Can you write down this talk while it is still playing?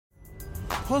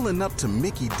Pulling up to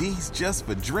Mickey D's just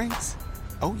for drinks?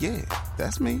 Oh yeah,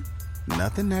 that's me.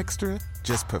 Nothing extra,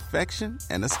 just perfection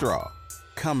and a straw.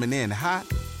 Coming in hot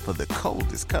for the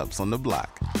coldest cups on the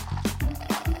block.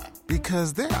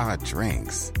 Because there are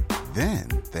drinks. Then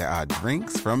there are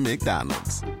drinks from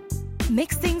McDonald's.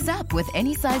 Mix things up with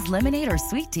any size lemonade or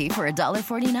sweet tea for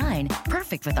 $1.49.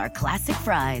 Perfect with our classic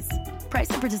fries. Price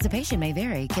and participation may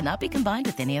vary. Cannot be combined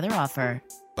with any other offer.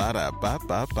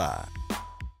 Ba-da-ba-ba-ba.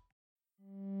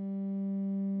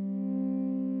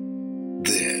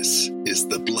 This is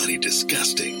the Bloody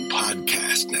Disgusting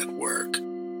Podcast Network.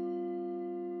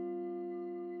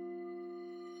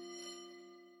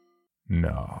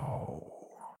 No.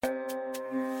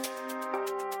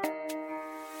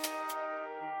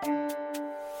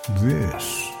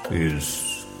 This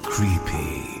is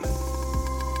Creepy,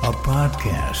 a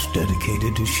podcast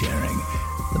dedicated to sharing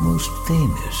the most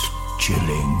famous,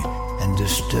 chilling, and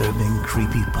disturbing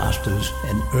creepypastas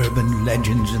and urban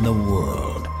legends in the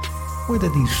world. Whether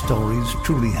these stories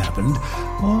truly happened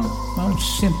or are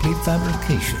simply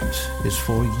fabrications is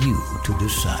for you to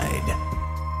decide.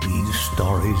 These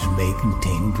stories may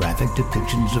contain graphic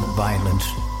depictions of violence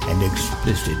and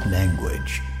explicit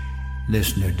language.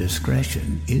 Listener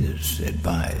discretion is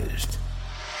advised.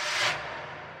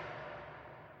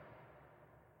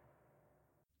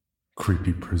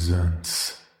 Creepy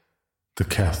presents. The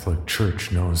Catholic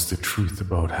Church knows the truth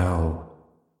about hell,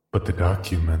 but the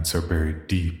documents are buried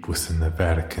deep within the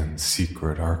Vatican's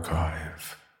secret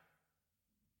archive.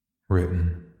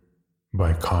 Written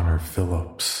by Connor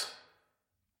Phillips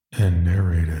and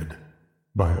narrated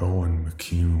by Owen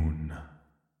McCune.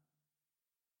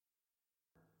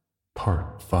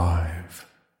 Part 5.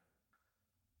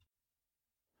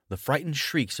 The frightened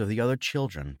shrieks of the other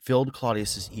children filled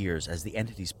Claudius's ears as the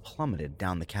entities plummeted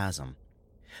down the chasm.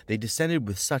 They descended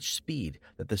with such speed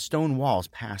that the stone walls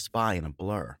passed by in a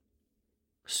blur.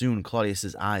 Soon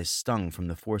Claudius's eyes stung from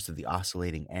the force of the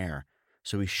oscillating air,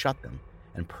 so he shut them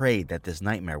and prayed that this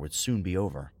nightmare would soon be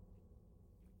over.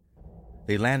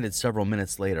 They landed several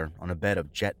minutes later on a bed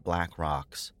of jet-black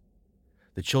rocks.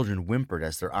 The children whimpered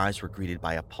as their eyes were greeted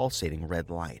by a pulsating red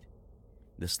light.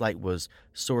 This light was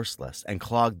sourceless and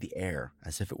clogged the air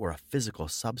as if it were a physical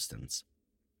substance.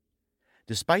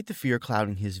 Despite the fear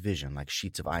clouding his vision like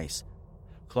sheets of ice,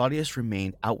 Claudius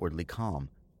remained outwardly calm.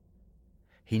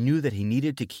 He knew that he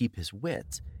needed to keep his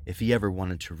wits if he ever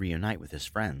wanted to reunite with his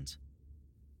friends.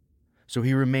 So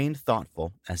he remained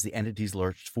thoughtful as the entities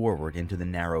lurched forward into the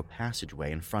narrow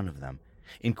passageway in front of them,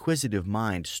 inquisitive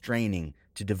mind straining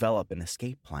to develop an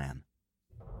escape plan.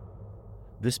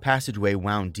 This passageway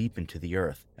wound deep into the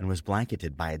earth and was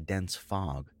blanketed by a dense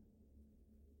fog.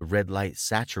 The red light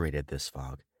saturated this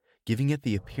fog, giving it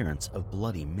the appearance of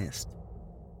bloody mist.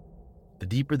 The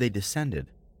deeper they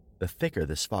descended, the thicker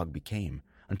this fog became,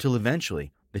 until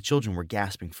eventually the children were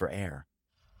gasping for air.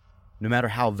 No matter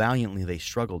how valiantly they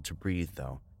struggled to breathe,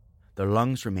 though, their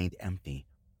lungs remained empty.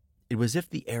 It was as if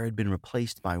the air had been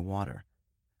replaced by water,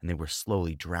 and they were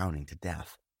slowly drowning to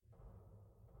death.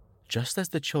 Just as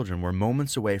the children were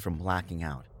moments away from blacking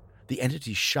out, the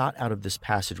entities shot out of this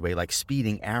passageway like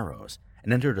speeding arrows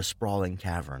and entered a sprawling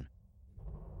cavern.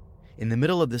 In the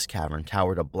middle of this cavern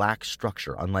towered a black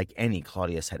structure unlike any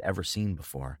Claudius had ever seen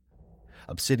before.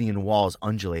 Obsidian walls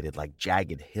undulated like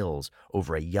jagged hills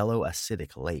over a yellow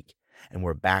acidic lake and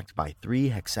were backed by 3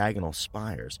 hexagonal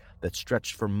spires that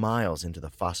stretched for miles into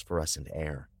the phosphorescent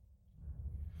air.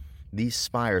 These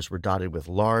spires were dotted with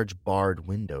large barred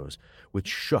windows which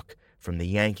shook from the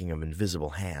yanking of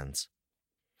invisible hands.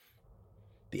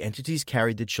 The entities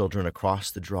carried the children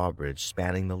across the drawbridge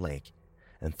spanning the lake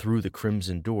and through the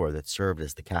crimson door that served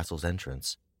as the castle's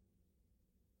entrance.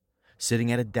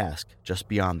 Sitting at a desk just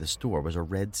beyond this door was a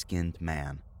red-skinned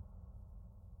man.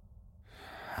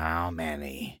 "How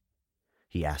many?"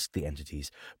 he asked the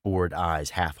entities, bored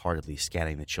eyes half-heartedly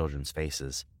scanning the children's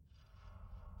faces.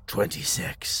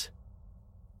 26.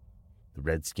 The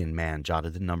red-skinned man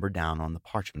jotted the number down on the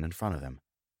parchment in front of him.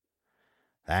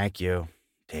 "Thank you.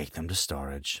 Take them to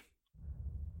storage."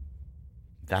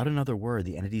 Without another word,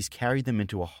 the entities carried them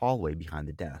into a hallway behind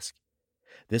the desk.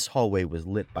 This hallway was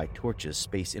lit by torches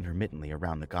spaced intermittently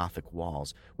around the Gothic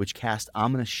walls, which cast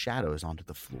ominous shadows onto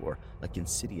the floor like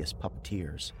insidious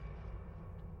puppeteers.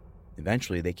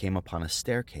 Eventually, they came upon a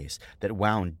staircase that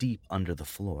wound deep under the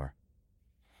floor.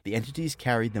 The entities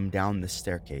carried them down this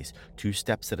staircase 2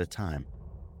 steps at a time,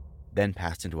 then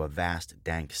passed into a vast,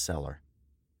 dank cellar.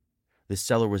 This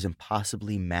cellar was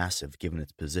impossibly massive given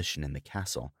its position in the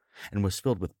castle, and was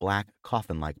filled with black,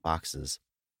 coffin-like boxes.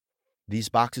 These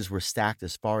boxes were stacked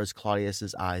as far as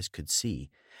Claudius's eyes could see,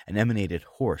 and emanated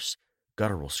hoarse,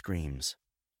 guttural screams.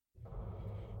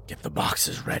 "Get the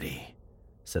boxes ready,"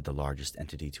 said the largest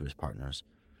entity to his partners.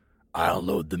 "I'll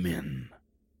load them in."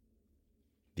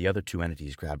 The other two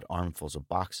entities grabbed armfuls of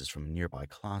boxes from a nearby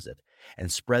closet and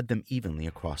spread them evenly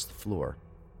across the floor.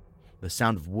 The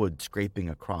sound of wood scraping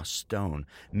across stone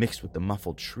mixed with the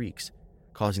muffled shrieks,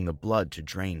 causing the blood to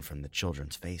drain from the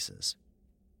children's faces.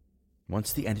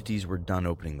 Once the entities were done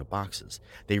opening the boxes,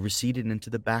 they receded into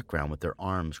the background with their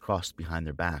arms crossed behind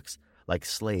their backs, like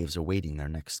slaves awaiting their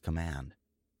next command.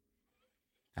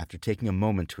 After taking a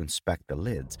moment to inspect the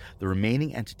lids, the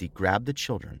remaining entity grabbed the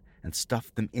children and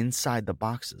stuffed them inside the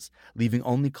boxes, leaving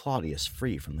only Claudius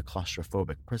free from the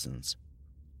claustrophobic prisons.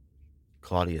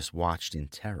 Claudius watched in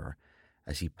terror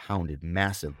as he pounded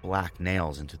massive black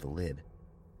nails into the lid,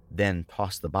 then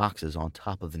tossed the boxes on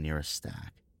top of the nearest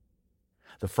stack.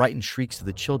 The frightened shrieks of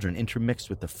the children intermixed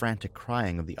with the frantic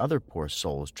crying of the other poor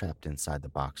souls trapped inside the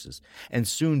boxes, and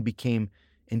soon became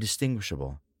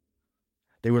indistinguishable.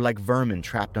 They were like vermin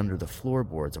trapped under the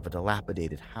floorboards of a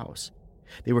dilapidated house.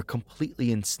 They were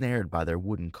completely ensnared by their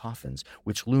wooden coffins,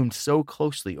 which loomed so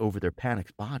closely over their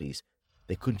panicked bodies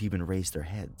they couldn't even raise their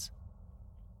heads.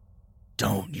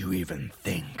 "Don't you even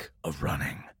think of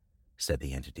running," said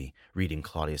the entity, reading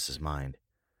Claudius's mind.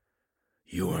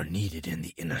 "You are needed in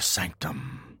the inner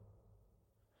sanctum."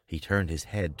 He turned his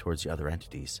head towards the other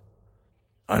entities.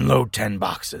 "Unload 10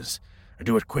 boxes, and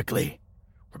do it quickly.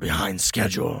 We're behind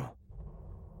schedule."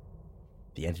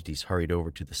 The entities hurried over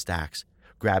to the stacks,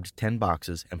 grabbed 10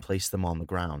 boxes, and placed them on the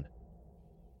ground.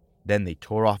 Then they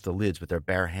tore off the lids with their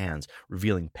bare hands,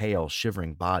 revealing pale,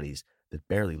 shivering bodies that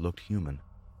barely looked human.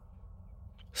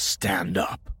 "Stand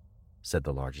up," said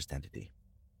the largest entity.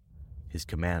 His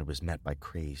command was met by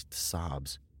crazed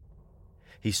sobs.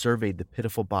 He surveyed the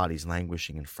pitiful bodies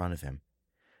languishing in front of him,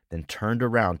 then turned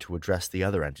around to address the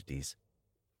other entities.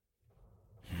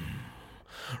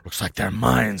 "Looks like their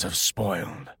minds have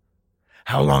spoiled.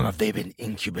 How long have they been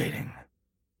incubating?"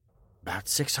 "About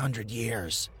 600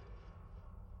 years.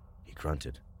 He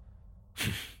grunted.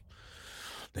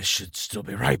 "This should still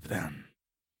be ripe then.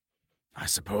 I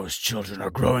suppose children are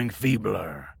growing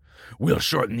feebler. We'll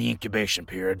shorten the incubation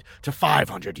period to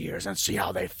 500 years and see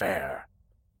how they fare."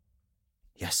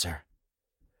 "Yes, sir."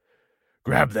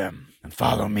 "Grab them and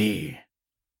follow me."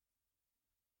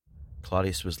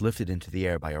 Claudius was lifted into the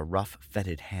air by a rough,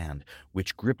 fetid hand,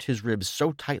 which gripped his ribs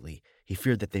so tightly he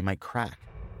feared that they might crack.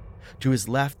 To his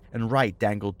left and right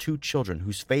dangled 2 children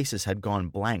whose faces had gone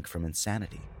blank from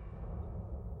insanity.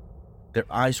 Their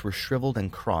eyes were shriveled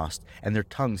and crossed, and their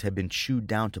tongues had been chewed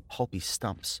down to pulpy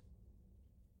stumps.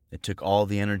 It took all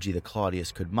the energy that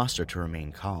Claudius could muster to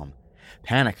remain calm.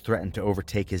 Panic threatened to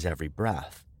overtake his every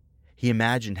breath. He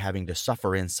imagined having to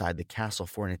suffer inside the castle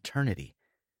for an eternity,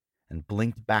 and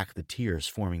blinked back the tears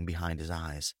forming behind his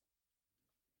eyes.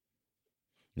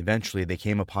 Eventually, they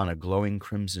came upon a glowing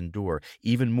crimson door,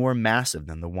 even more massive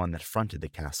than the one that fronted the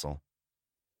castle.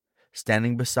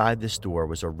 Standing beside this door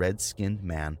was a red-skinned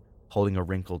man holding a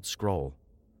wrinkled scroll.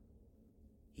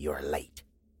 "You're late,"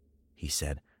 he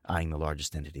said, eyeing the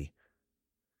largest entity.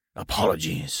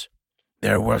 "Apologies.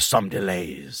 There were some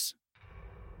delays."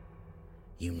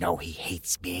 "You know he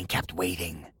hates being kept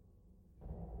waiting."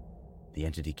 The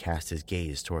entity cast his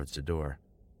gaze towards the door.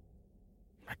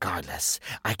 "Regardless,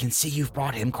 I can see you've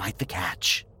brought him quite the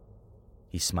catch."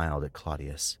 He smiled at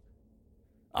Claudius.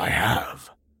 "I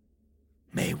have.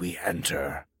 May we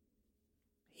enter?"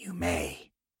 "You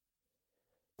may."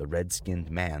 The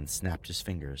red-skinned man snapped his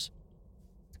fingers.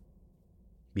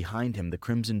 Behind him, the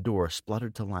crimson door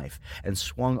spluttered to life and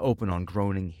swung open on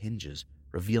groaning hinges,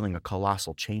 revealing a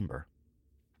colossal chamber.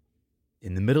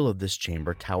 In the middle of this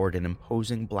chamber towered an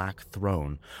imposing black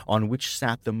throne on which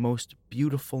sat the most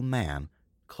beautiful man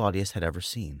Claudius had ever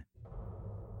seen.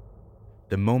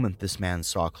 The moment this man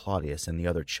saw Claudius and the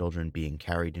other children being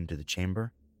carried into the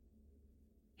chamber,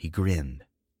 he grinned.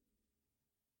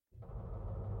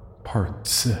 Part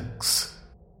 6.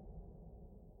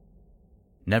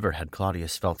 Never had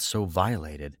Claudius felt so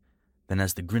violated than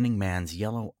as the grinning man's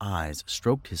yellow eyes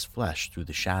stroked his flesh through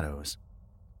the shadows.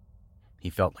 He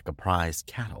felt like a prized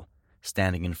cattle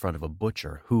standing in front of a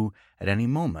butcher who, at any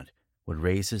moment, would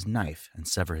raise his knife and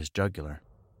sever his jugular.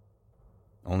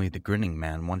 Only the grinning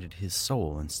man wanted his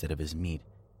soul instead of his meat,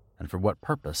 and for what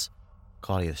purpose,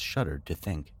 Claudius shuddered to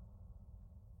think.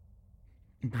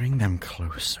 "Bring them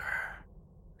closer,"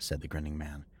 said the grinning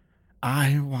man.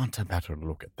 "I want a better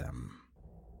look at them."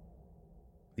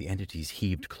 The entities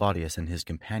heaved Claudius and his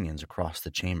companions across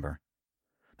the chamber.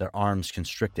 Their arms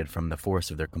constricted from the force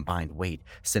of their combined weight,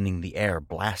 sending the air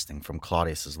blasting from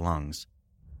Claudius's lungs.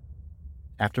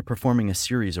 After performing a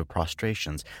series of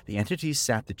prostrations, the entities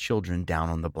sat the children down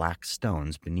on the black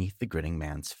stones beneath the grinning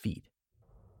man's feet.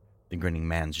 The grinning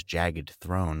man's jagged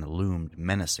throne loomed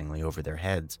menacingly over their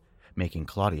heads, making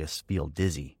Claudius feel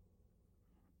dizzy.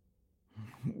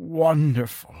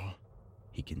 "Wonderful,"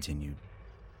 he continued.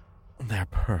 "They're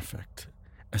perfect,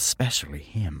 especially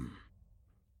him."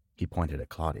 He pointed at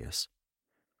Claudius.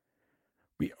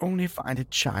 "We only find a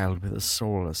child with a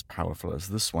soul as powerful as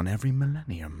this one every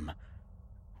millennium.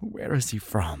 Where is he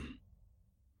from?"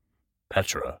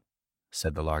 "Petra,"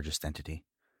 said the largest entity.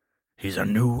 "He's a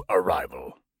new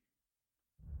arrival."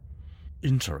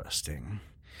 "Interesting.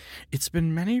 It's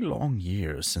been many long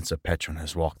years since a Petran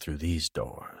has walked through these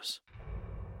doors."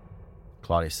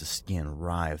 Claudius's skin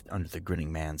writhed under the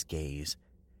grinning man's gaze.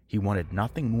 He wanted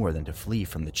nothing more than to flee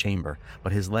from the chamber,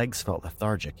 but his legs felt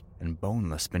lethargic and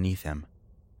boneless beneath him.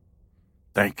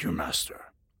 "Thank you,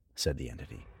 Master," said the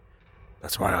entity.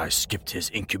 "That's why I skipped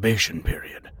his incubation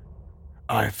period.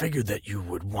 I figured that you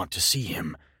would want to see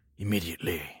him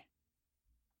immediately."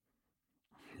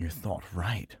 "You thought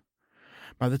right.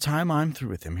 By the time I'm through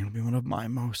with him, he'll be one of my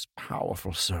most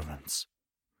powerful servants.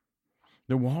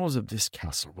 The walls of this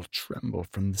castle will tremble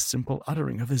from the simple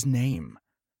uttering of his name."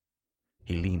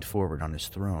 He leaned forward on his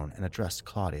throne and addressed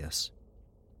Claudius.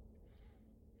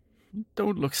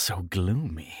 "Don't look so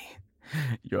gloomy.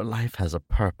 Your life has a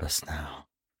purpose now,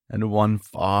 and one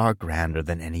far grander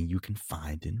than any you can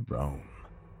find in Rome."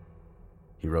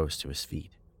 He rose to his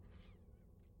feet.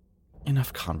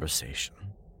 "Enough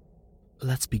conversation.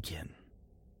 Let's begin."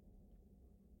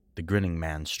 The grinning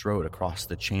man strode across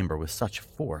the chamber with such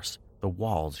force the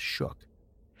walls shook.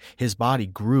 His body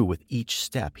grew with each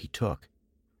step he took.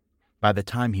 By the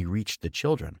time he reached the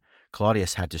children,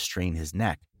 Claudius had to strain his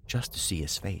neck just to see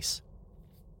his face.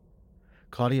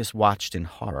 Claudius watched in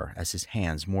horror as his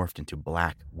hands morphed into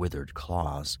black, withered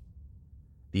claws.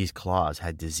 These claws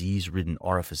had disease-ridden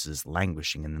orifices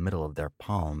languishing in the middle of their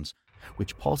palms,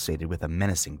 which pulsated with a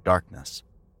menacing darkness.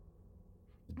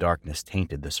 The darkness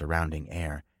tainted the surrounding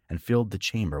air and filled the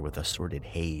chamber with a sordid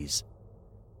haze.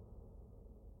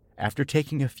 After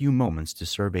taking a few moments to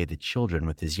survey the children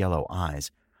with his yellow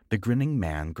eyes, the grinning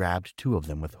man grabbed two of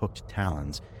them with hooked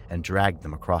talons and dragged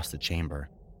them across the chamber.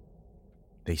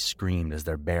 They screamed as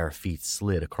their bare feet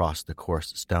slid across the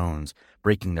coarse stones,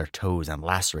 breaking their toes and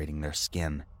lacerating their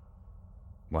skin.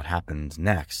 What happened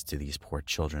next to these poor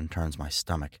children turns my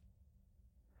stomach.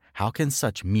 How can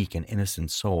such meek and innocent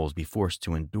souls be forced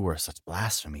to endure such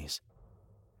blasphemies?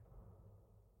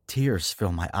 Tears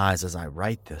fill my eyes as I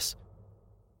write this,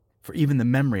 for even the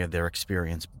memory of their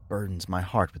experience burdens my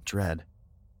heart with dread.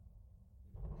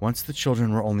 Once the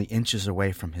children were only inches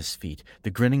away from his feet,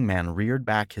 the grinning man reared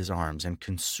back his arms and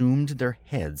consumed their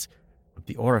heads with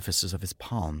the orifices of his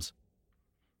palms.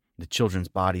 The children's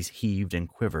bodies heaved and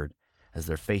quivered as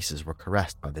their faces were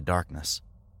caressed by the darkness.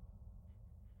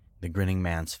 The grinning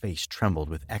man's face trembled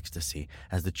with ecstasy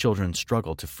as the children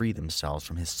struggled to free themselves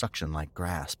from his suction-like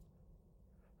grasp.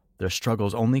 Their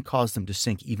struggles only caused them to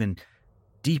sink even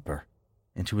deeper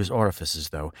into his orifices,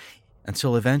 though,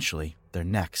 until eventually their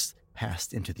necks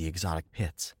passed into the exotic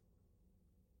pits.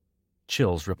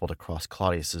 Chills rippled across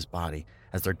Claudius's body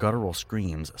as their guttural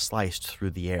screams sliced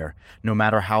through the air. No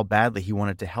matter how badly he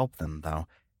wanted to help them, though,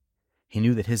 he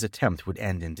knew that his attempt would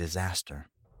end in disaster.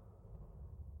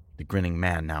 The grinning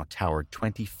man now towered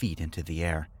 20 feet into the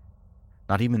air.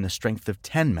 Not even the strength of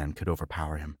 10 men could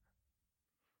overpower him.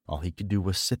 All he could do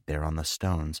was sit there on the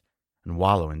stones and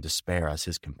wallow in despair as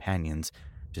his companions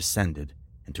descended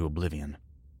into oblivion.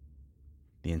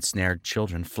 The ensnared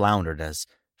children floundered as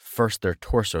first their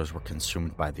torsos were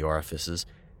consumed by the orifices,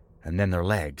 and then their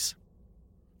legs.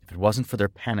 If it wasn't for their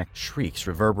panicked shrieks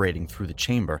reverberating through the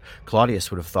chamber, Claudius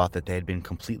would have thought that they had been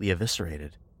completely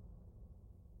eviscerated.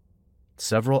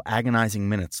 Several agonizing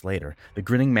minutes later, the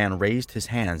grinning man raised his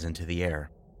hands into the air.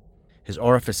 His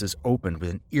orifices opened with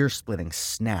an ear-splitting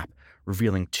snap,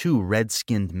 revealing 2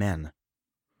 red-skinned men.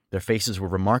 Their faces were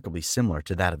remarkably similar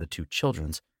to that of the 2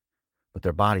 children's, but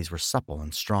their bodies were supple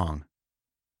and strong.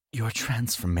 "Your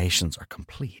transformations are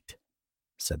complete,"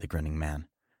 said the grinning man.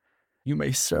 "You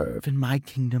may serve in my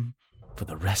kingdom for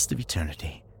the rest of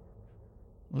eternity.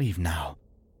 Leave now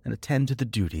and attend to the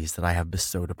duties that I have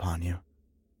bestowed upon you."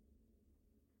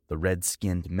 The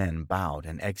red-skinned men bowed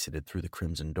and exited through the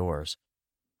crimson doors.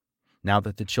 Now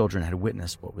that the children had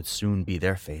witnessed what would soon be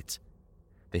their fates,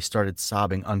 they started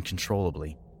sobbing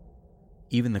uncontrollably.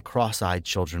 Even the cross-eyed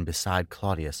children beside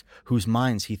Claudius, whose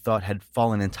minds he thought had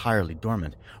fallen entirely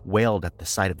dormant, wailed at the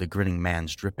sight of the grinning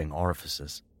man's dripping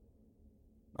orifices.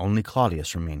 Only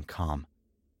Claudius remained calm.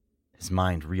 His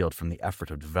mind reeled from the effort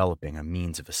of developing a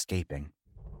means of escaping.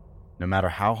 No matter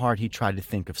how hard he tried to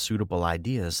think of suitable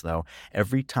ideas, though,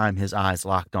 every time his eyes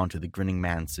locked onto the grinning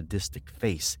man's sadistic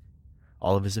face,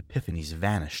 all of his epiphanies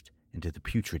vanished into the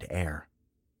putrid air.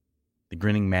 The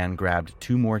grinning man grabbed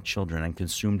 2 more children and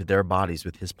consumed their bodies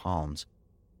with his palms.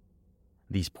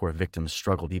 These poor victims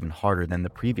struggled even harder than the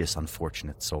previous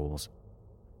unfortunate souls.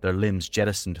 Their limbs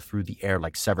jettisoned through the air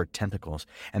like severed tentacles,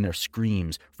 and their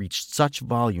screams reached such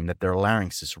volume that their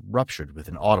larynxes ruptured with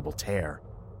an audible tear.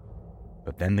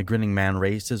 But then the grinning man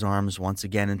raised his arms once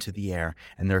again into the air,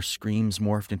 and their screams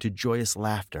morphed into joyous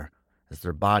laughter as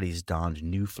their bodies donned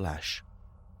new flesh.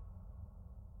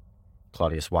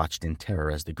 Claudius watched in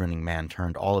terror as the grinning man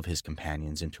turned all of his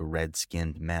companions into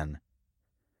red-skinned men.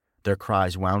 Their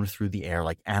cries wound through the air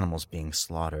like animals being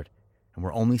slaughtered, and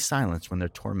were only silenced when their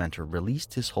tormentor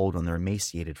released his hold on their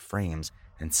emaciated frames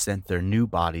and sent their new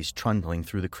bodies trundling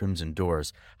through the crimson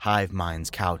doors, hive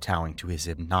minds kowtowing to his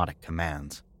hypnotic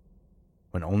commands.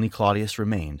 When only Claudius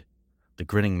remained, the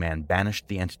grinning man banished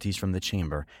the entities from the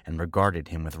chamber and regarded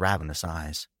him with ravenous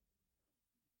eyes.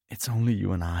 "It's only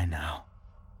you and I now,"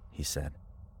 he said.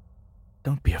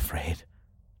 "Don't be afraid.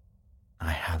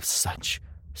 I have such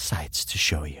sights to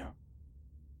show you."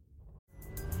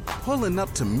 Pulling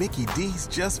up to Mickey D's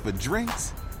just for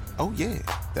drinks? Oh yeah,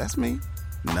 that's me.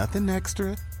 Nothing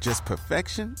extra, just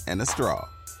perfection and a straw.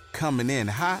 Coming in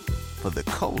hot for the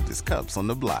coldest cups on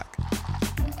the block.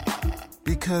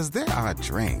 Because there are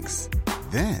drinks.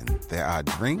 Then there are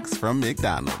drinks from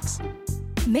McDonald's.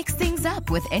 Mix things up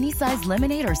with any size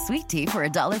lemonade or sweet tea for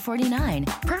 $1.49.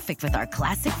 Perfect with our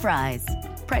classic fries.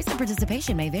 Price and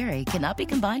participation may vary. Cannot be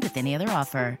combined with any other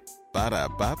offer.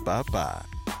 Ba-da-ba-ba-ba.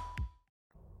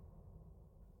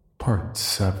 Part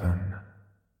 7.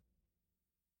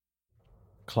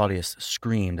 Claudius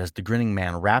screamed as the grinning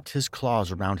man wrapped his claws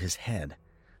around his head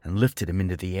and lifted him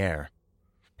into the air.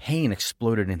 Pain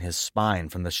exploded in his spine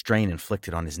from the strain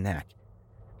inflicted on his neck,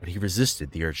 but he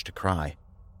resisted the urge to cry.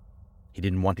 He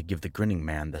didn't want to give the grinning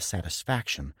man the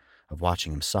satisfaction of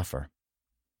watching him suffer.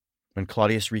 When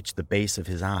Claudius reached the base of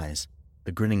his eyes,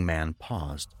 the grinning man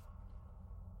paused.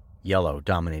 Yellow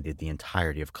dominated the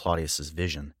entirety of Claudius's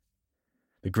vision.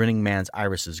 The grinning man's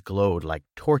irises glowed like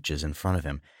torches in front of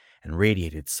him and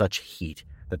radiated such heat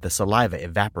that the saliva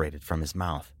evaporated from his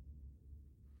mouth.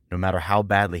 No matter how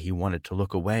badly he wanted to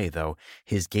look away, though,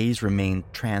 his gaze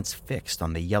remained transfixed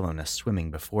on the yellowness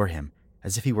swimming before him,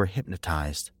 as if he were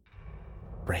hypnotized.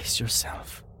 "Brace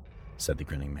yourself," said the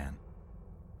grinning man,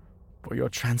 "for your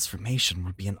transformation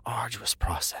will be an arduous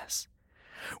process.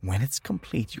 When it's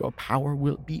complete, your power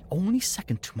will be only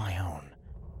second to my own.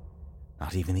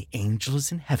 Not even the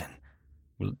angels in heaven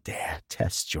will dare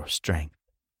test your strength."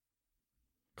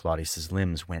 Claudius's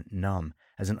limbs went numb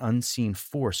as an unseen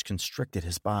force constricted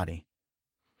his body.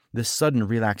 This sudden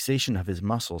relaxation of his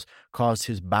muscles caused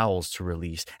his bowels to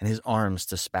release and his arms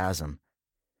to spasm.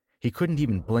 He couldn't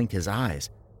even blink his eyes,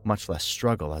 much less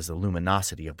struggle, as the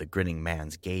luminosity of the grinning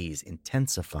man's gaze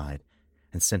intensified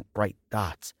and sent bright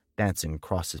dots dancing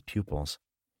across his pupils.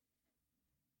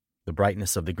 The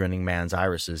brightness of the grinning man's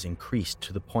irises increased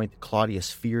to the point that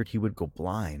Claudius feared he would go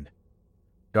blind.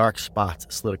 Dark spots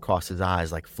slid across his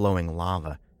eyes like flowing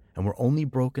lava and were only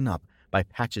broken up by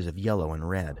patches of yellow and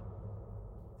red.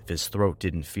 If his throat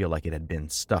didn't feel like it had been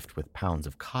stuffed with pounds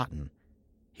of cotton,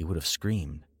 he would have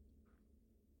screamed.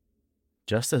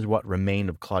 Just as what remained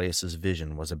of Claudius's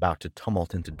vision was about to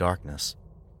tumult into darkness,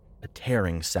 a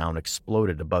tearing sound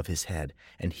exploded above his head,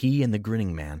 and he and the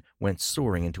grinning man went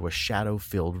soaring into a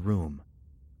shadow-filled room.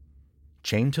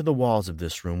 Chained to the walls of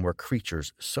this room were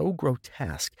creatures so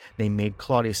grotesque they made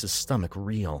Claudius's stomach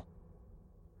reel.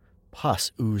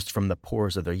 Pus oozed from the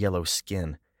pores of their yellow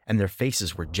skin, and their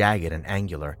faces were jagged and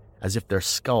angular, as if their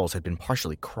skulls had been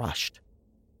partially crushed.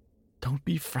 "Don't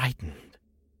be frightened,"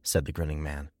 said the grinning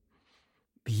man.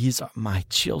 "These are my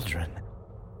children.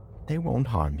 They won't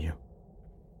harm you."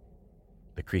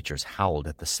 The creatures howled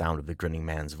at the sound of the grinning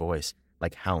man's voice,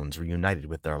 like hounds reunited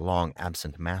with their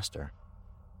long-absent master.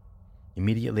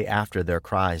 Immediately after their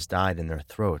cries died in their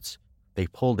throats, they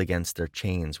pulled against their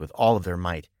chains with all of their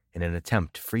might in an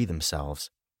attempt to free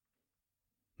themselves.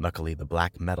 Luckily, the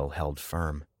black metal held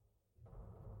firm.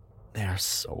 They are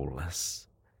soulless.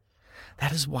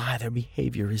 That is why their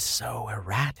behavior is so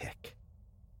erratic.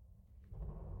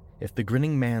 If the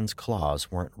grinning man's claws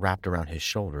weren't wrapped around his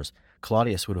shoulders,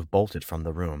 Claudius would have bolted from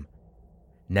the room.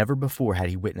 Never before had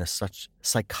he witnessed such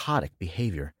psychotic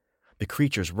behavior. The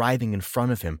creatures writhing in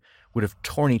front of him would have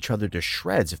torn each other to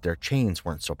shreds if their chains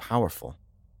weren't so powerful.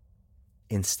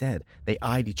 Instead, they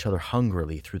eyed each other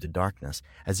hungrily through the darkness,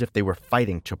 as if they were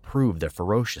fighting to prove their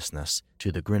ferociousness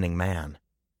to the grinning man.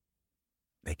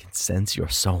 "They can sense your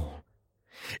soul.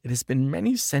 It has been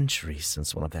many centuries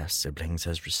since one of their siblings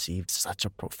has received such a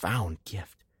profound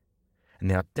gift, and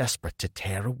they are desperate to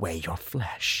tear away your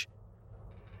flesh.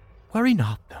 Worry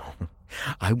not, though.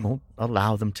 I won't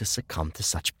allow them to succumb to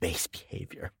such base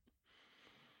behavior.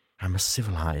 I'm a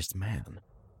civilized man.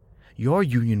 Your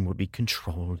union will be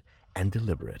controlled and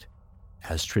deliberate,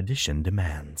 as tradition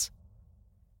demands."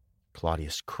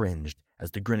 Claudius cringed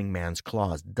as the grinning man's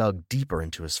claws dug deeper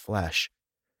into his flesh.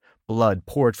 Blood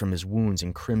poured from his wounds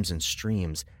in crimson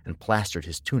streams and plastered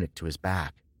his tunic to his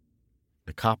back.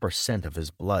 The copper scent of his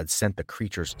blood sent the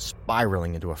creatures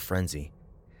spiraling into a frenzy.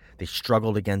 They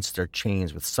struggled against their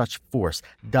chains with such force,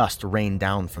 dust rained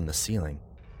down from the ceiling.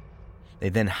 They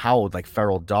then howled like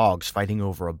feral dogs fighting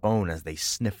over a bone as they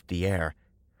sniffed the air.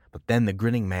 But then the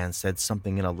grinning man said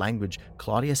something in a language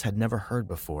Claudius had never heard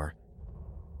before,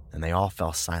 and they all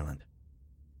fell silent.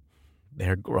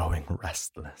 "They're growing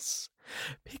restless.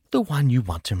 Pick the one you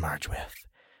want to merge with,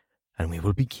 and we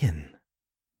will begin."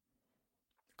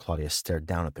 Claudius stared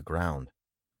down at the ground.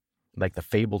 Like the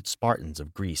fabled Spartans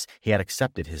of Greece, he had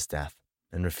accepted his death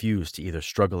and refused to either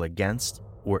struggle against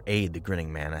or aid the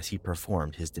grinning man as he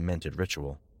performed his demented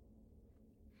ritual.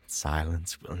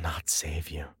 "Silence will not save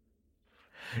you.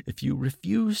 If you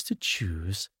refuse to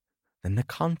choose, then the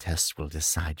contest will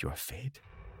decide your fate,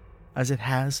 as it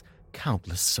has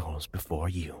countless souls before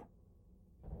you."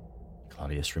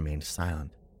 Claudius remained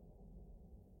silent.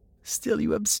 "Still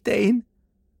you abstain?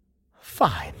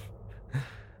 Fine.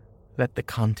 Let the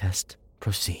contest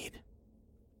proceed."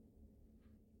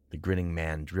 The grinning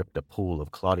man dripped a pool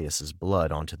of Claudius's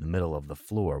blood onto the middle of the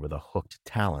floor with a hooked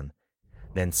talon,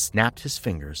 then snapped his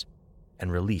fingers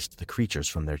and released the creatures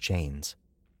from their chains.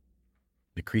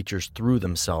 The creatures threw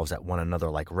themselves at one another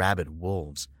like rabid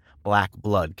wolves. Black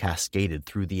blood cascaded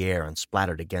through the air and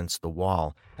splattered against the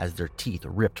wall as their teeth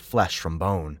ripped flesh from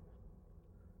bone.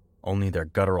 Only their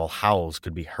guttural howls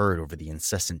could be heard over the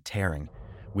incessant tearing,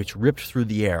 which ripped through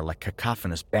the air like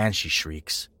cacophonous banshee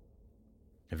shrieks.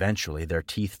 Eventually, their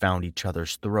teeth found each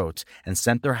other's throats and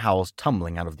sent their howls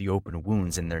tumbling out of the open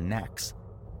wounds in their necks.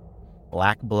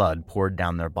 Black blood poured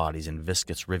down their bodies in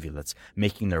viscous rivulets,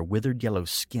 making their withered yellow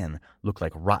skin look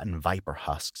like rotten viper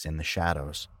husks in the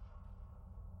shadows.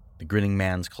 The grinning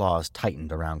man's claws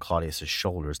tightened around Claudius's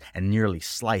shoulders and nearly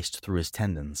sliced through his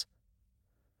tendons.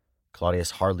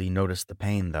 Claudius hardly noticed the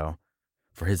pain, though,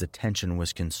 for his attention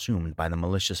was consumed by the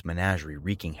malicious menagerie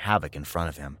wreaking havoc in front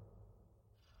of him.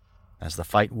 As the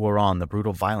fight wore on, the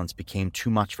brutal violence became too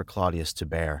much for Claudius to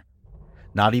bear.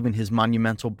 Not even his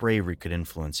monumental bravery could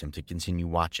influence him to continue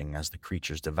watching as the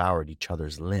creatures devoured each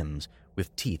other's limbs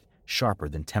with teeth sharper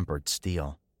than tempered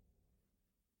steel.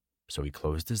 So he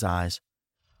closed his eyes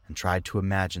and tried to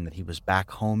imagine that he was back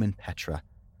home in Petra,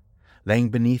 laying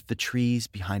beneath the trees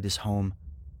behind his home,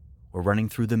 or running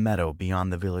through the meadow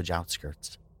beyond the village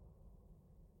outskirts.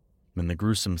 When the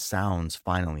gruesome sounds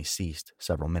finally ceased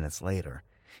several minutes later,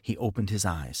 he opened his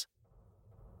eyes.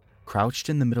 Crouched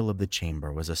in the middle of the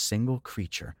chamber was a single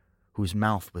creature whose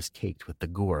mouth was caked with the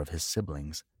gore of his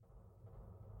siblings.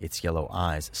 Its yellow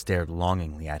eyes stared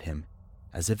longingly at him,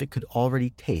 as if it could already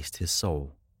taste his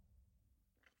soul.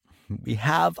 "We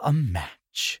have a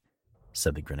match,"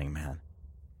 said the grinning man.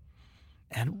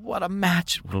 "And what a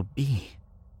match it will be!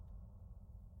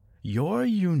 Your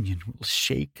union will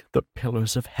shake the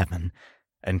pillars of heaven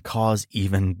and cause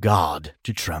even God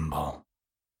to tremble."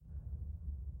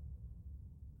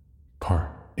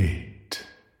 Part 8.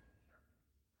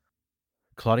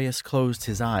 Claudius closed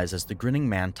his eyes as the grinning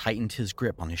man tightened his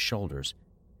grip on his shoulders.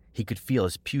 He could feel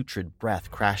his putrid breath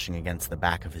crashing against the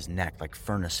back of his neck like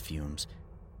furnace fumes,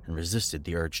 and resisted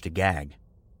the urge to gag.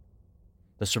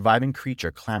 The surviving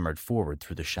creature clambered forward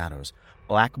through the shadows.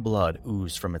 Black blood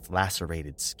oozed from its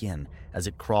lacerated skin as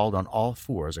it crawled on all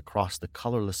fours across the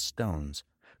colorless stones,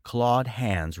 clawed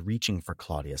hands reaching for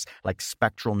Claudius like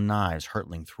spectral knives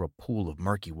hurtling through a pool of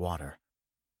murky water.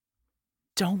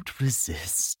 "Don't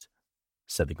resist,"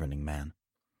 said the grinning man.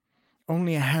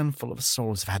 "Only a handful of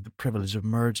souls have had the privilege of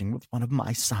merging with one of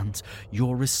my sons.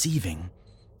 You're receiving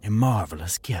a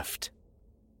marvelous gift."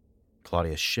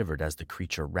 Claudius shivered as the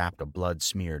creature wrapped a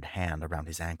blood-smeared hand around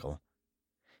his ankle.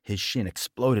 His shin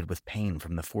exploded with pain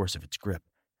from the force of its grip,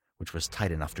 which was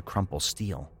tight enough to crumple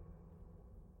steel.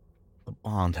 "The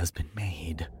bond has been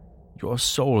made. Your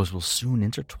souls will soon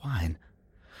intertwine.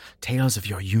 Tales of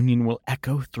your union will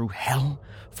echo through hell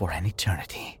for an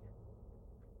eternity."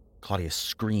 Claudius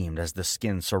screamed as the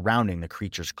skin surrounding the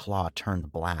creature's claw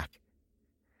turned black.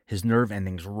 His nerve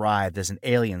endings writhed as an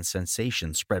alien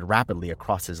sensation spread rapidly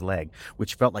across his leg,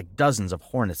 which felt like dozens of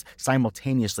hornets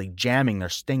simultaneously jamming their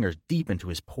stingers deep into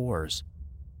his pores.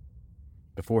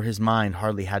 Before his mind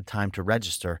hardly had time to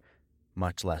register,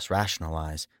 much less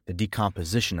rationalize, the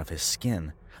decomposition of his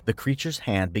skin, the creature's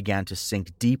hand began to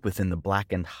sink deep within the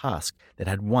blackened husk that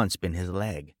had once been his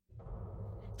leg.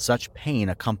 Such pain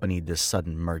accompanied this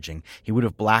sudden merging, he would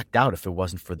have blacked out if it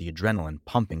wasn't for the adrenaline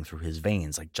pumping through his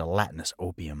veins like gelatinous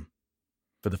opium.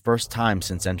 For the first time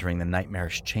since entering the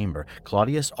nightmarish chamber,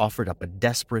 Claudius offered up a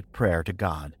desperate prayer to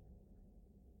God.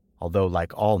 Although,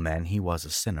 like all men, he was a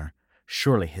sinner,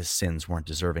 surely his sins weren't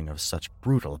deserving of such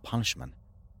brutal a punishment.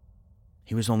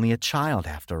 He was only a child,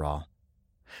 after all.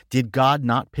 Did God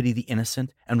not pity the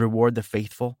innocent and reward the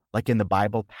faithful, like in the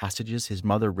Bible passages his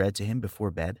mother read to him before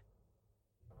bed?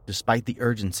 Despite the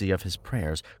urgency of his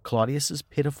prayers, Claudius's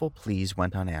pitiful pleas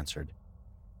went unanswered,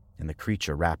 and the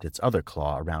creature wrapped its other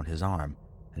claw around his arm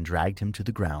and dragged him to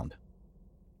the ground.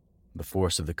 The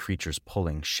force of the creature's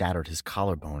pulling shattered his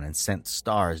collarbone and sent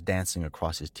stars dancing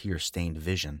across his tear-stained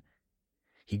vision.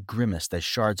 He grimaced as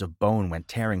shards of bone went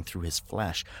tearing through his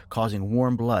flesh, causing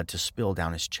warm blood to spill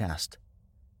down his chest.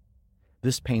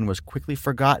 This pain was quickly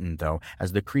forgotten, though,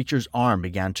 as the creature's arm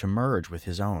began to merge with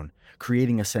his own,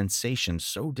 creating a sensation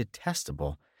so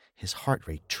detestable his heart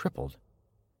rate tripled.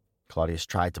 Claudius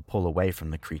tried to pull away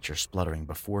from the creature spluttering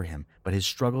before him, but his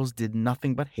struggles did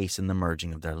nothing but hasten the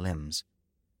merging of their limbs.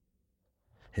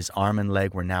 His arm and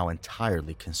leg were now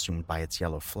entirely consumed by its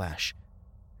yellow flesh,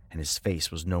 and his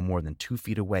face was no more than 2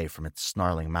 feet away from its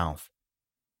snarling mouth.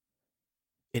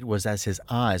 It was as his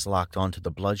eyes locked onto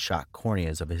the bloodshot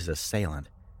corneas of his assailant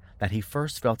that he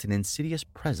first felt an insidious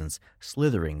presence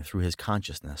slithering through his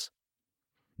consciousness.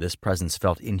 This presence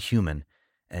felt inhuman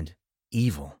and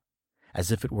evil,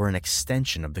 as if it were an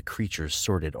extension of the creature's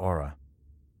sordid aura.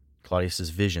 Claudius's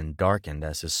vision darkened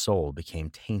as his soul became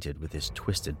tainted with his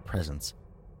twisted presence.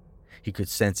 He could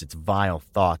sense its vile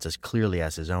thoughts as clearly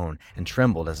as his own, and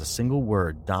trembled as a single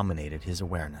word dominated his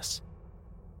awareness.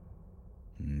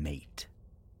 Mate.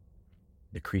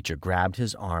 The creature grabbed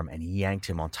his arm and yanked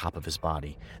him on top of his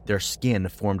body. Their skin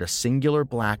formed a singular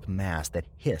black mass that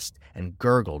hissed and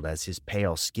gurgled as his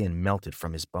pale skin melted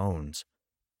from his bones.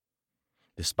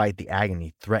 Despite the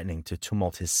agony threatening to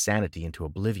tumult his sanity into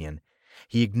oblivion,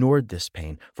 he ignored this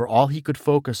pain, for all he could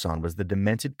focus on was the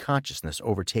demented consciousness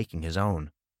overtaking his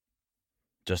own.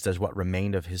 Just as what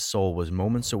remained of his soul was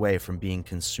moments away from being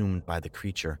consumed by the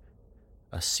creature,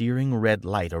 a searing red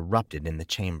light erupted in the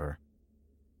chamber.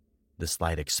 This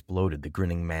light exploded the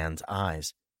grinning man's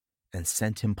eyes and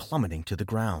sent him plummeting to the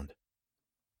ground.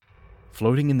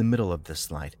 Floating in the middle of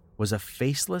this light was a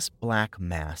faceless black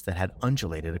mass that had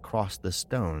undulated across the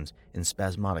stones in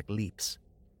spasmodic leaps.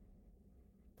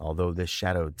 Although this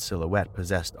shadowed silhouette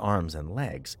possessed arms and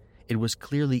legs, it was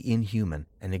clearly inhuman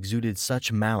and exuded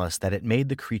such malice that it made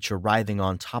the creature writhing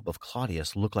on top of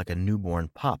Claudius look like a newborn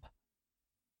pup.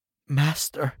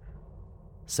 "Master,"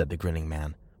 said the grinning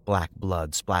man, black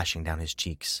blood splashing down his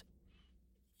cheeks.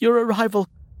 "Your arrival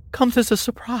comes as a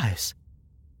surprise."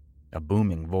 A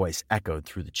booming voice echoed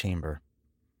through the chamber.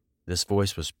 This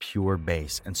voice was pure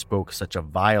bass and spoke such a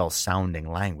vile-sounding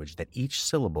language that each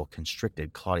syllable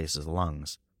constricted Claudius's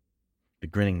lungs. The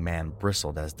grinning man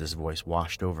bristled as this voice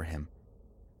washed over him,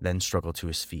 then struggled to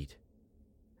his feet.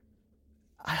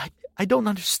 I don't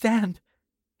understand,"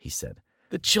 he said.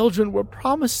 "The children were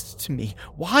promised to me.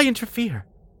 Why interfere?"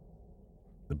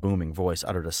 The booming voice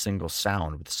uttered a single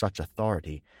sound with such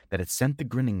authority that it sent the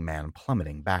grinning man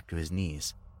plummeting back to his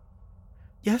knees.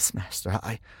 "Yes, master,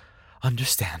 I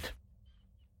understand.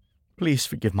 Please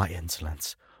forgive my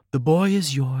insolence. The boy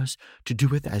is yours to do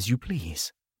with as you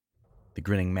please." The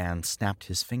grinning man snapped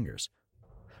his fingers.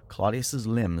 Claudius's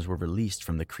limbs were released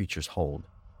from the creature's hold.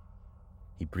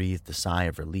 He breathed a sigh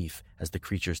of relief as the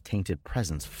creature's tainted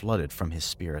presence flooded from his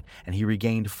spirit, and he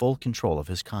regained full control of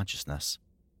his consciousness.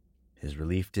 His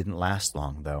relief didn't last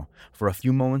long, though, for a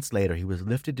few moments later he was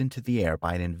lifted into the air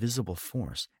by an invisible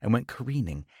force and went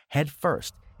careening, head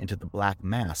first, into the black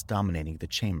mass dominating the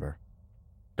chamber.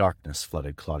 Darkness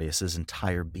flooded Claudius's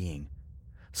entire being.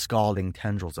 Scalding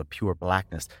tendrils of pure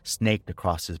blackness snaked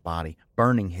across his body,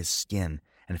 burning his skin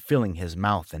and filling his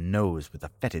mouth and nose with a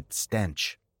fetid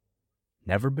stench.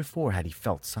 Never before had he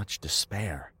felt such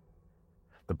despair.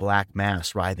 The black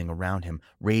mass writhing around him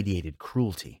radiated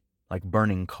cruelty, like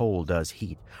burning coal does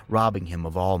heat, robbing him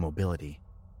of all mobility.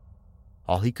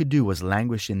 All he could do was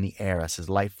languish in the air as his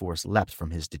life force leapt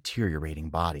from his deteriorating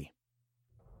body.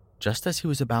 Just as he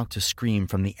was about to scream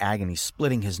from the agony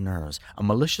splitting his nerves, a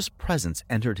malicious presence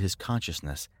entered his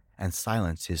consciousness and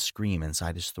silenced his scream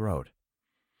inside his throat.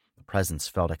 The presence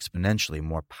felt exponentially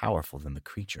more powerful than the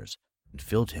creature's and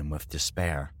filled him with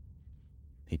despair.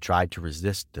 He tried to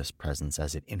resist this presence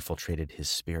as it infiltrated his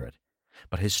spirit,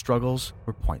 but his struggles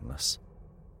were pointless.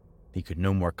 He could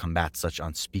no more combat such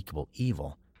unspeakable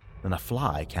evil than a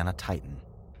fly can a titan.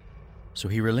 So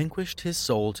he relinquished his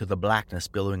soul to the blackness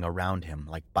billowing around him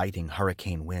like biting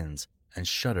hurricane winds, and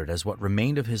shuddered as what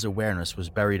remained of his awareness was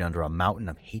buried under a mountain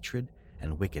of hatred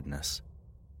and wickedness.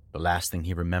 The last thing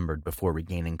he remembered before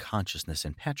regaining consciousness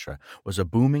in Petra was a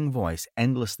booming voice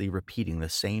endlessly repeating the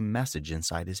same message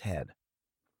inside his head.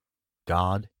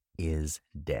 God is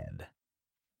dead.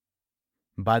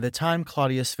 By the time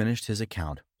Claudius finished his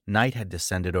account, night had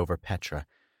descended over Petra,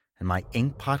 and my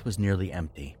ink pot was nearly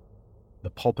empty. The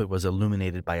pulpit was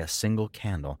illuminated by a single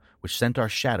candle, which sent our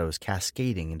shadows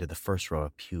cascading into the first row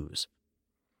of pews.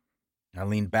 I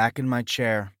leaned back in my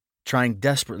chair, trying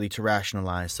desperately to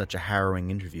rationalize such a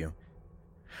harrowing interview.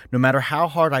 No matter how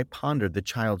hard I pondered the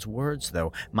child's words,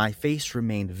 though, my face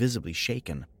remained visibly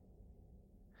shaken.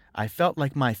 I felt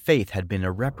like my faith had been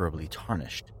irreparably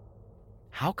tarnished.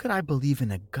 How could I believe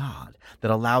in a God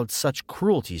that allowed such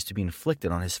cruelties to be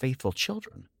inflicted on his faithful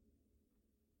children?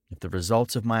 If the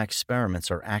results of my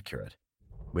experiments are accurate,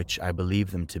 which I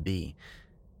believe them to be,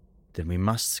 then we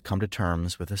must come to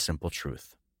terms with a simple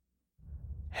truth.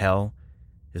 Hell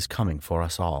is coming for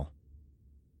us all.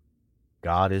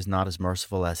 God is not as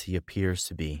merciful as he appears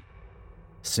to be.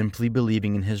 Simply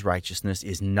believing in his righteousness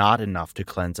is not enough to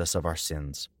cleanse us of our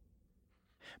sins.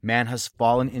 Man has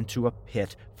fallen into a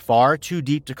pit far too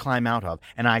deep to climb out of,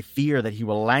 and I fear that he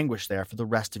will languish there for the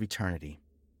rest of eternity.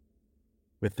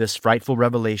 With this frightful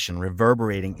revelation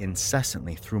reverberating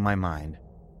incessantly through my mind,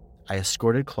 I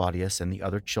escorted Claudius and the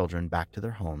other children back to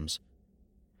their homes,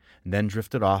 and then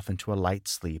drifted off into a light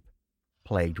sleep,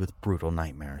 plagued with brutal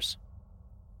nightmares.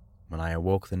 When I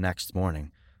awoke the next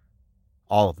morning,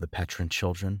 all of the Petran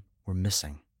children were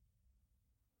missing.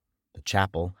 The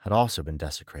chapel had also been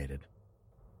desecrated.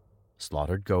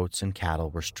 Slaughtered goats and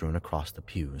cattle were strewn across the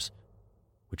pews,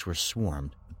 which were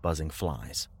swarmed with buzzing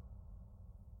flies.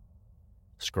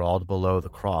 Scrawled below the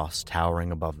cross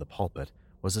towering above the pulpit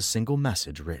was a single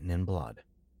message written in blood.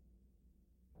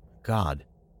 God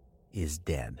is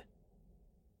dead.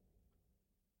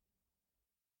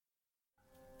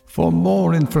 For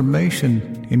more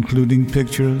information, including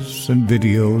pictures and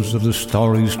videos of the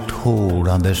stories told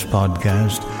on this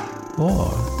podcast,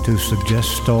 or to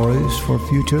suggest stories for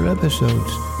future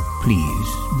episodes, please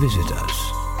visit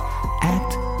us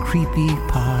at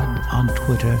CreepyPod on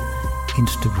Twitter,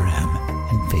 Instagram,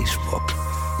 and Facebook,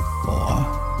 or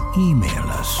email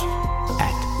us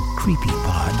at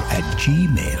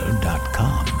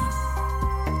creepypod@gmail.com.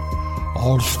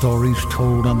 All stories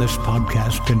told on this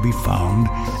podcast can be found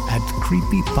at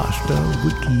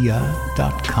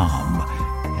creepypastawikia.com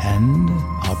and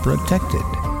are protected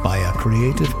by a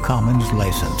Creative Commons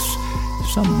license.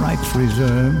 Some rights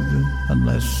reserved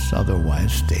unless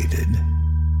otherwise stated.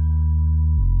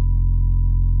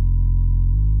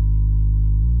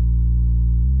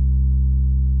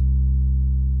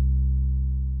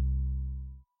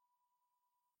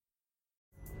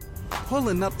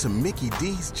 Pulling up to Mickey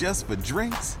D's just for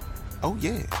drinks? Oh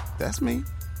yeah, that's me.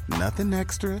 Nothing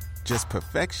extra, just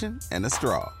perfection and a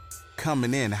straw.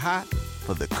 Coming in hot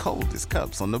for the coldest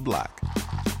cups on the block.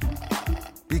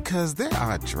 Because there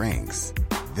are drinks.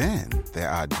 Then there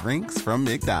are drinks from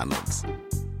McDonald's.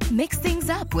 Mix things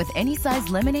up with any size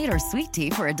lemonade or sweet tea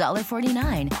for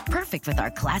 $1.49. Perfect with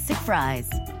our classic fries.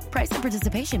 Price and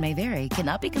participation may vary.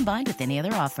 Cannot be combined with any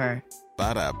other offer.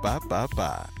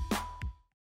 Ba-da-ba-ba-ba.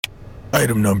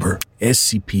 Item number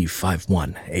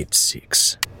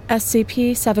SCP-5186.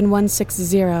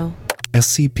 SCP-7160.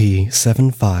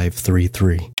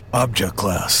 SCP-7533. Object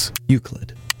Class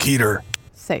Euclid. Keter.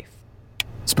 Safe.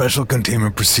 Special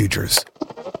Containment Procedures.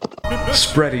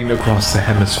 Spreading across the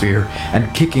hemisphere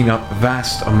and kicking up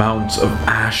vast amounts of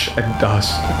ash and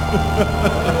dust.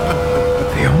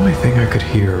 The only thing I could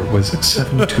hear was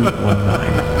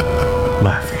 7219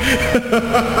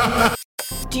 laughing.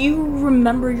 Do you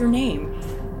remember your name?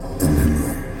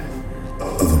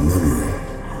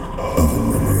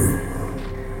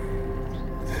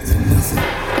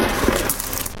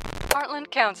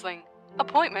 Heartland Counseling.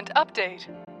 Appointment update.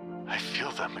 I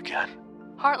feel them again.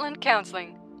 Heartland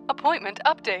Counseling. Appointment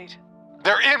update.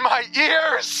 They're in my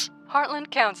ears!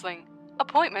 Heartland Counseling.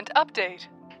 Appointment update.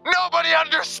 Nobody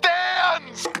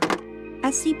understands!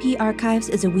 SCP Archives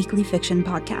is a weekly fiction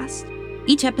podcast.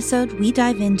 Each episode, we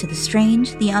dive into the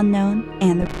strange, the unknown,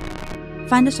 and the...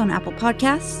 Find us on Apple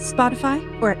Podcasts, Spotify,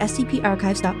 or at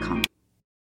scparchives.com.